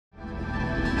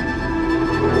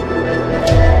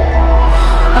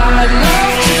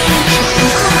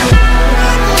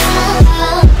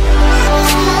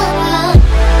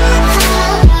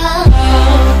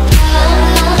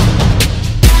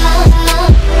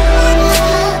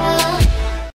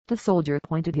The soldier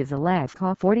pointed his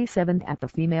Alaska .47 at the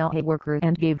female worker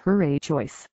and gave her a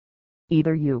choice.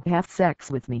 "Either you have sex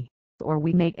with me, or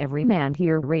we make every man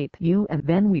here rape you and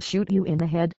then we shoot you in the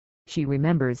head," she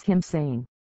remembers him saying.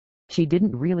 She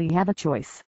didn't really have a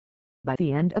choice. By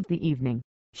the end of the evening,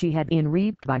 she had been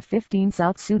raped by 15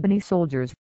 South Sudanese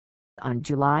soldiers. On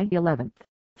July 11,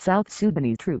 South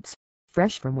Sudanese troops,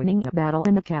 fresh from winning a battle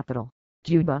in the capital,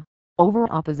 Juba, over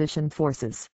opposition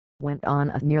forces, went on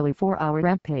a nearly 4-hour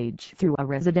rampage through a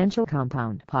residential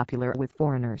compound popular with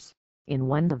foreigners, in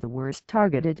one of the worst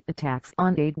targeted attacks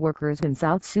on aid workers in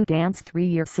South Sudan's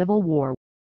 3-year civil war.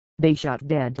 They shot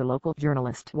dead a local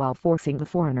journalist while forcing the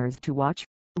foreigners to watch,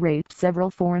 raped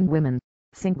several foreign women,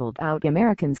 singled out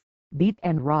Americans, beat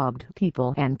and robbed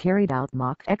people and carried out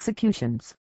mock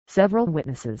executions, several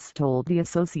witnesses told the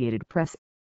Associated Press.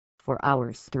 For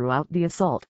hours throughout the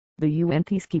assault, the UN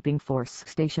peacekeeping force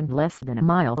stationed less than a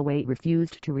mile away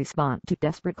refused to respond to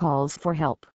desperate calls for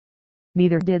help.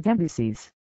 Neither did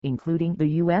embassies, including the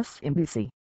U.S.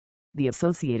 Embassy. The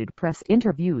Associated Press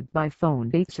interviewed by phone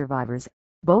 8 survivors,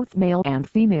 both male and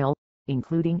female,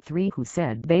 including 3 who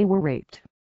said they were raped.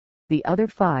 The other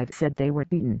 5 said they were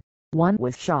beaten, 1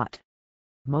 was shot.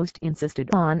 Most insisted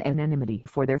on anonymity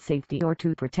for their safety or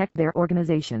to protect their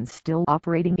organizations still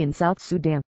operating in South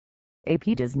Sudan.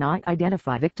 AP does not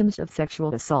identify victims of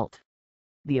sexual assault.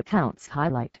 The accounts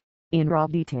highlight, in raw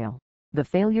detail, the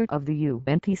failure of the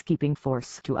UN peacekeeping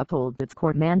force to uphold its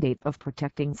core mandate of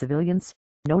protecting civilians,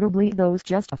 notably those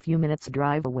just a few minutes'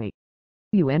 drive away.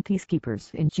 UN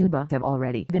peacekeepers in Juba have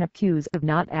already been accused of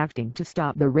not acting to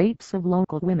stop the rapes of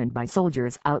local women by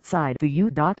soldiers outside the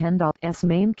U.N.'s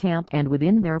main camp and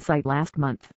within their site last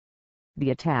month.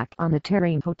 The attack on the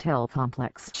Terrain Hotel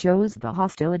complex shows the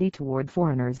hostility toward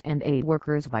foreigners and aid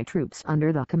workers by troops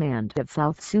under the command of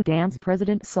South Sudan's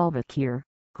President Salva Kiir,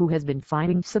 who has been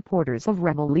fighting supporters of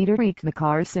rebel leader Riek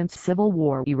Machar since civil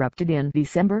war erupted in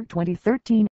December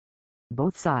 2013.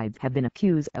 Both sides have been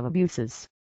accused of abuses.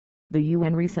 The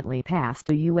UN recently passed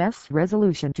a U.S.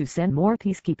 resolution to send more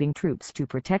peacekeeping troops to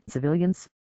protect civilians.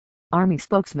 Army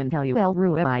spokesman El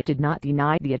Ruai did not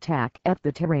deny the attack at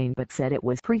the Terrain but said it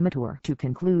was premature to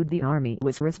conclude the army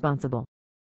was responsible.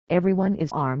 "Everyone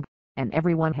is armed, and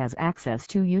everyone has access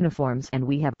to uniforms and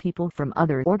we have people from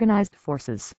other organized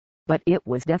forces, but it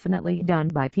was definitely done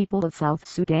by people of South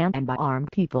Sudan and by armed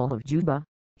people of Juba,"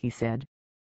 he said.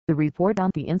 The report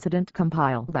on the incident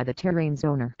compiled by the Terrain's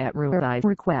owner at Ruai's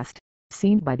request,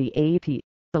 seen by the AP,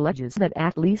 alleges that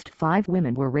at least 5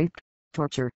 women were raped,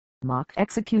 tortured, mock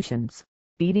executions,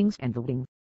 beatings and looting.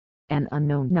 An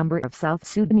unknown number of South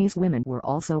Sudanese women were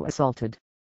also assaulted.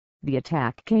 The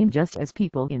attack came just as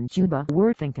people in Juba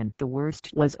were thinking the worst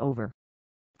was over.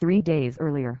 3 days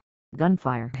earlier,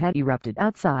 gunfire had erupted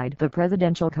outside the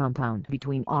presidential compound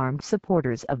between armed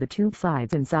supporters of the two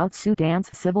sides in South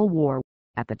Sudan's civil war,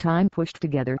 at the time pushed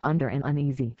together under an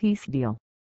uneasy peace deal.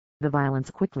 The violence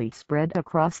quickly spread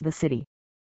across the city.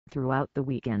 Throughout the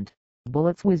weekend,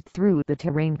 bullets whizzed through the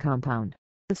Terrain compound,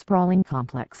 a sprawling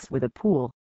complex with a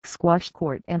pool, squash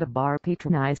court and a bar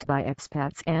patronized by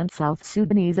expats and South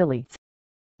Sudanese elites.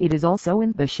 It is also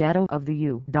in the shadow of the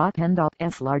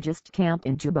U.N.'s largest camp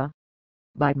in Juba.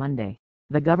 By Monday,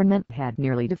 the government had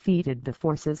nearly defeated the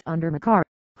forces under Machar,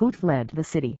 who'd fled the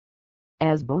city.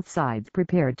 As both sides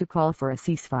prepared to call for a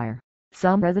ceasefire,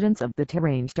 some residents of the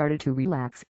Terrain started to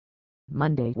relax.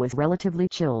 Monday was relatively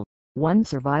chill, one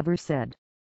survivor said.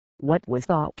 What was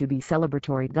thought to be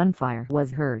celebratory gunfire was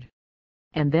heard.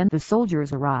 And then the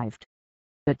soldiers arrived.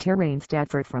 The Terrain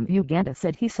staffer from Uganda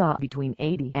said he saw between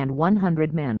 80 and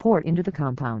 100 men pour into the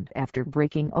compound after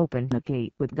breaking open the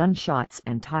gate with gunshots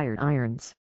and tire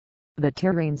irons. The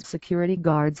Terrain's security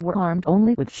guards were armed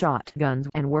only with shotguns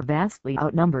and were vastly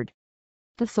outnumbered.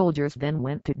 The soldiers then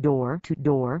went door to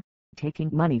door, taking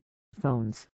money,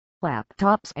 phones,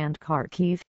 laptops and car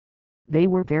keys. They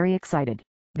were very excited,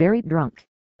 very drunk,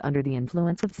 under the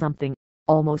influence of something,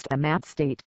 almost a mad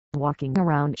state, walking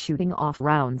around shooting off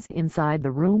rounds inside the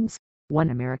rooms,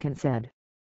 one American said.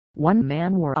 One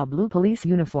man wore a blue police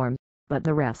uniform, but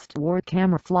the rest wore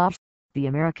camouflage, the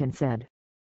American said.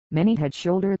 Many had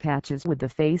shoulder patches with the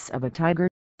face of a tiger,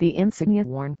 the insignia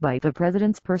worn by the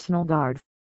president's personal guard.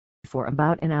 For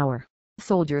about an hour,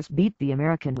 soldiers beat the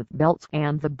American with belts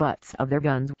and the butts of their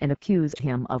guns and accused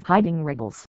him of hiding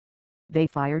rebels. They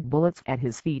fired bullets at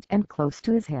his feet and close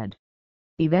to his head.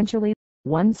 Eventually,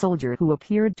 one soldier who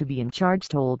appeared to be in charge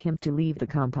told him to leave the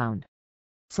compound.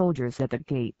 Soldiers at the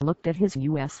gate looked at his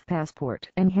U.S. passport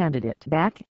and handed it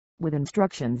back, with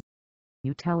instructions.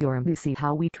 "You tell your embassy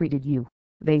how we treated you,"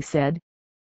 they said.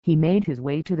 He made his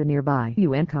way to the nearby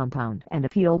UN compound and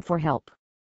appealed for help.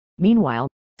 Meanwhile,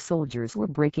 Soldiers were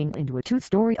breaking into a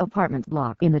two-story apartment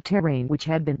block in the terrain which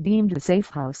had been deemed a safe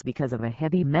house because of a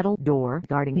heavy metal door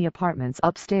guarding the apartments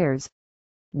upstairs.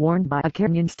 Warned by a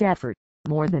Kenyan staffer,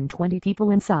 more than 20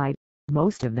 people inside,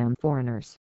 most of them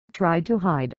foreigners, tried to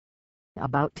hide.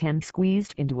 About 10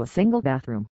 squeezed into a single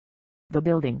bathroom. The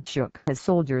building shook as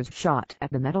soldiers shot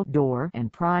at the metal door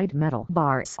and pried metal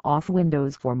bars off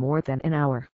windows for more than an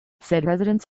hour, said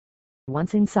residents.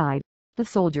 Once inside, the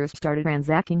soldiers started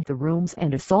ransacking the rooms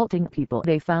and assaulting people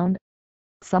they found.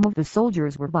 Some of the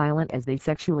soldiers were violent as they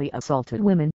sexually assaulted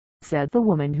women, said the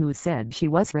woman who said she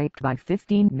was raped by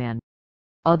 15 men.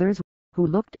 Others, who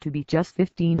looked to be just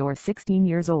 15 or 16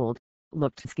 years old,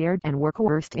 looked scared and were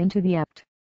coerced into the act.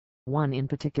 One in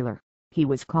particular, "He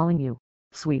was calling you,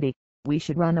 sweetie, we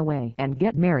should run away and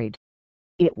get married."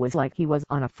 It was like he was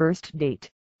on a first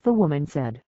date, the woman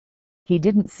said. He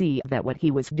didn't see that what he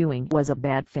was doing was a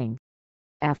bad thing.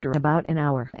 After about an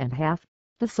hour and a half,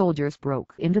 the soldiers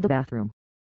broke into the bathroom.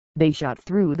 They shot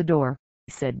through the door,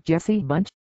 said Jesse Bunch,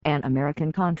 an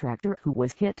American contractor who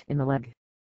was hit in the leg.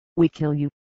 "We kill you.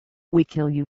 We kill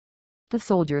you," the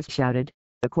soldiers shouted,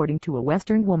 according to a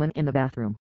Western woman in the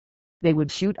bathroom. They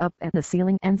would shoot up at the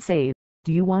ceiling and say,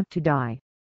 "Do you want to die?"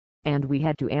 And we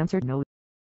had to answer no.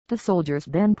 The soldiers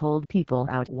then pulled people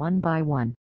out one by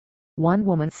one. One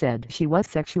woman said she was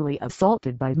sexually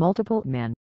assaulted by multiple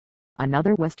men.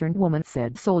 Another Western woman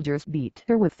said soldiers beat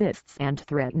her with fists and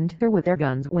threatened her with their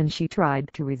guns when she tried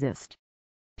to resist.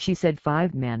 She said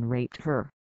 5 men raped her.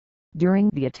 During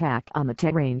the attack on the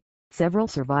terrain, several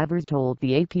survivors told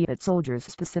the AP that soldiers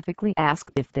specifically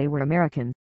asked if they were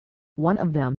American. One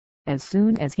of them, as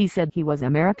soon as he said he was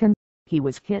American, he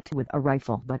was hit with a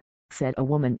rifle but, said a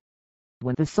woman.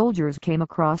 When the soldiers came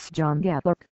across John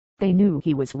Gatlock, they knew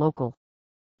he was local.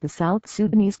 The South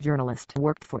Sudanese journalist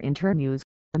worked for Internews,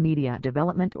 a media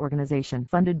development organization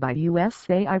funded by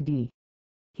USAID.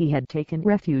 He had taken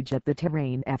refuge at the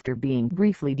terrain after being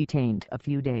briefly detained a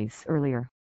few days earlier.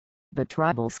 The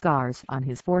tribal scars on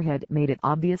his forehead made it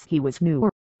obvious he was new,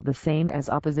 the same as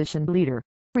opposition leader,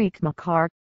 Riek Machar.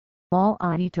 All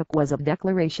he took was a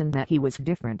declaration that he was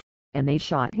different, and they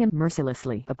shot him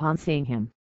mercilessly upon seeing him.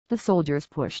 The soldiers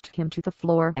pushed him to the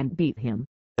floor and beat him,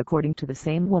 according to the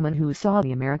same woman who saw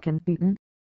the Americans beaten.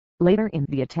 Later in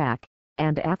the attack,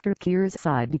 and after Kiir's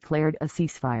side declared a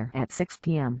ceasefire at 6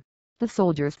 p.m., the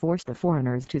soldiers forced the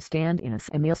foreigners to stand in a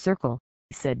semicircle,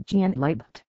 said Jean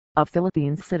Liebert, a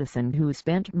Philippine citizen who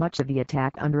spent much of the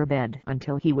attack under a bed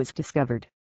until he was discovered.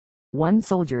 One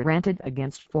soldier ranted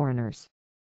against foreigners.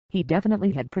 He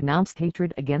definitely had pronounced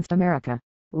hatred against America,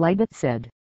 Liebert said,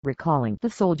 recalling the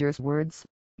soldiers' words,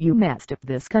 "You messed up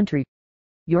this country.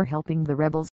 You're helping the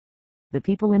rebels. The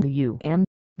people in the UN,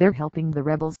 they're helping the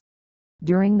rebels."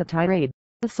 During the tirade,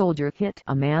 the soldier hit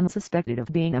a man suspected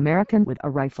of being American with a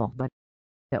rifle but,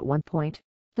 at one point,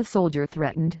 the soldier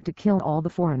threatened to kill all the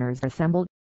foreigners assembled.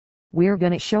 "We're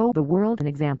gonna show the world an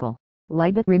example,"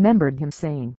 Liebert remembered him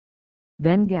saying.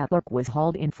 Then Gatlock was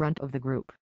hauled in front of the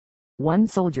group. One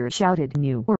soldier shouted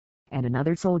 "New," and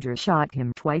another soldier shot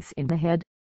him twice in the head.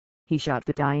 He shot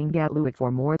the dying Gatlock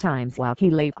 4 more times while he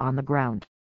lay on the ground.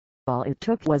 All it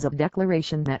took was a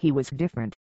declaration that he was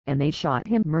different, and they shot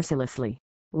him mercilessly,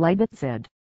 Liebert said.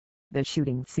 The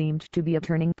shooting seemed to be a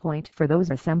turning point for those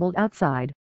assembled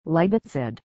outside, Liebert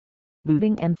said.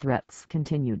 Looting and threats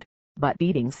continued, but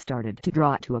beatings started to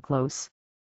draw to a close.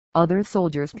 Other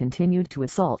soldiers continued to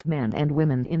assault men and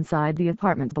women inside the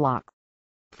apartment block.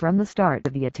 From the start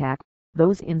of the attack,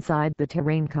 those inside the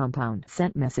terrain compound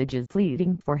sent messages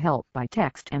pleading for help by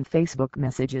text and Facebook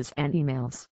messages and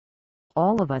emails.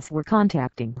 "All of us were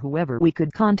contacting whoever we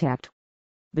could contact.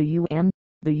 The UN,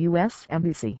 the US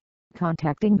Embassy,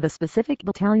 contacting the specific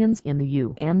battalions in the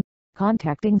UN,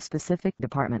 contacting specific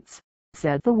departments,"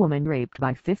 said the woman raped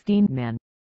by 15 men.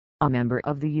 A member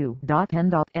of the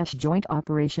U.N.'s Joint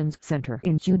Operations Center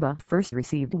in Juba first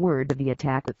received word of the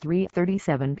attack at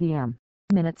 3:37 p.m.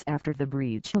 minutes after the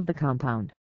breach of the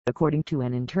compound, according to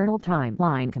an internal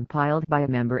timeline compiled by a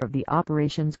member of the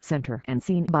Operations Center and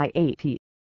seen by AP.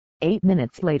 8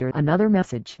 minutes later another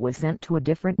message was sent to a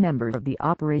different member of the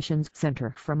Operations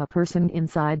Center from a person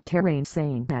inside terrain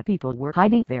saying that people were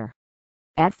hiding there.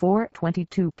 At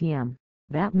 4:22 p.m.,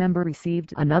 that member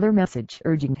received another message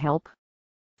urging help.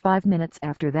 5 minutes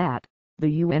after that, the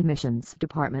UN Missions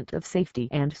Department of Safety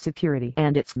and Security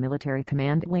and its military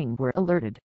command wing were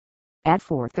alerted. At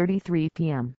 4:33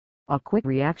 p.m., a quick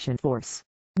reaction force,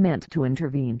 meant to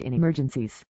intervene in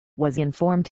emergencies, was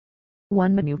informed.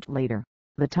 1 minute later,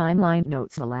 the timeline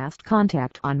notes the last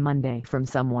contact on Monday from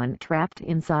someone trapped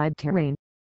inside terrain.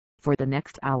 For the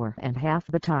next hour and a half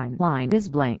the timeline is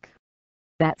blank.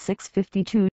 At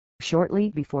 6:52,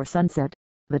 shortly before sunset,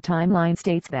 the timeline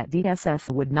states that DSS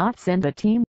would not send a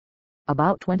team.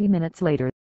 About 20 minutes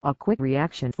later, a quick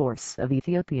reaction force of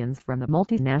Ethiopians from the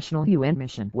multinational UN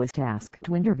mission was tasked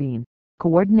to intervene,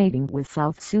 coordinating with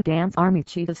South Sudan's Army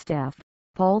Chief of Staff,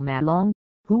 Paul Malong,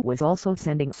 who was also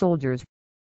sending soldiers.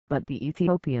 But the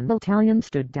Ethiopian battalion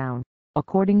stood down,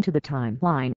 according to the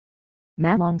timeline.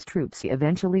 Malong's troops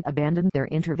eventually abandoned their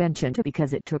intervention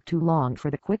because it took too long for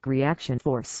the quick reaction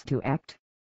force to act.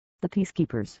 The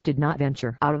peacekeepers did not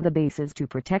venture out of the bases to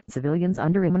protect civilians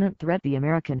under imminent threat. The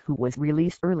American who was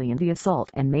released early in the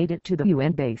assault and made it to the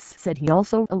UN base said he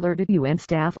also alerted UN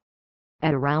staff.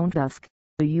 At around dusk,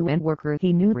 the UN worker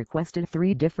he knew requested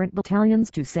 3 different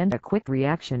battalions to send a quick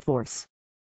reaction force.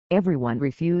 Everyone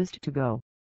refused to go.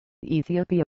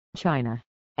 Ethiopia, China,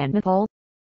 and Nepal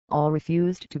all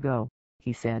refused to go,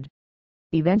 he said.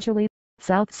 Eventually,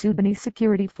 South Sudanese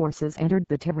security forces entered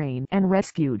the terrain and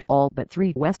rescued all but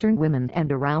 3 Western women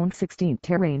and around 16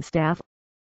 terrain staff.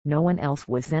 No one else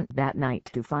was sent that night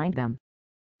to find them.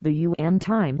 The UN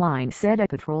timeline said a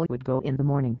patrol would go in the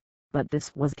morning, but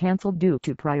this was cancelled due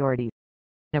to priority.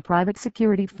 A private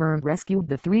security firm rescued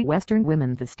the 3 Western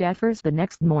women, the staffers, the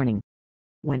next morning.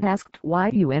 When asked why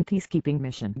UN peacekeeping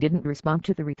mission didn't respond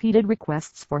to the repeated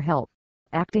requests for help,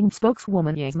 acting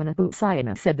spokeswoman Yasmin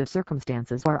Abusayana said the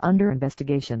circumstances are under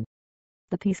investigation.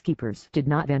 The peacekeepers did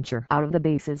not venture out of the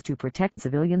bases to protect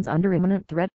civilians under imminent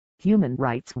threat, Human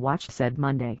Rights Watch said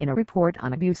Monday in a report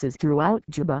on abuses throughout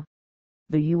Juba.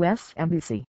 The U.S.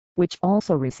 Embassy, which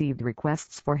also received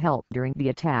requests for help during the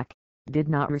attack, did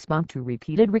not respond to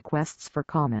repeated requests for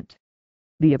comment.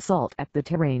 The assault at the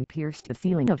terrain pierced the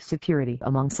feeling of security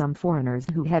among some foreigners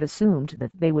who had assumed that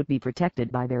they would be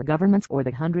protected by their governments or the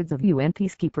hundreds of UN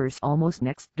peacekeepers almost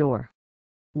next door.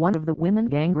 One of the women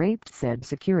gang raped said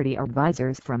security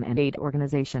advisors from an aid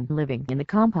organization living in the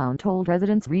compound told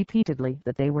residents repeatedly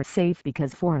that they were safe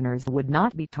because foreigners would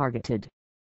not be targeted.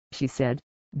 She said,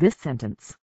 "This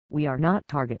sentence, 'We are not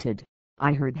targeted,'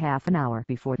 I heard half an hour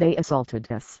before they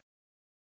assaulted us."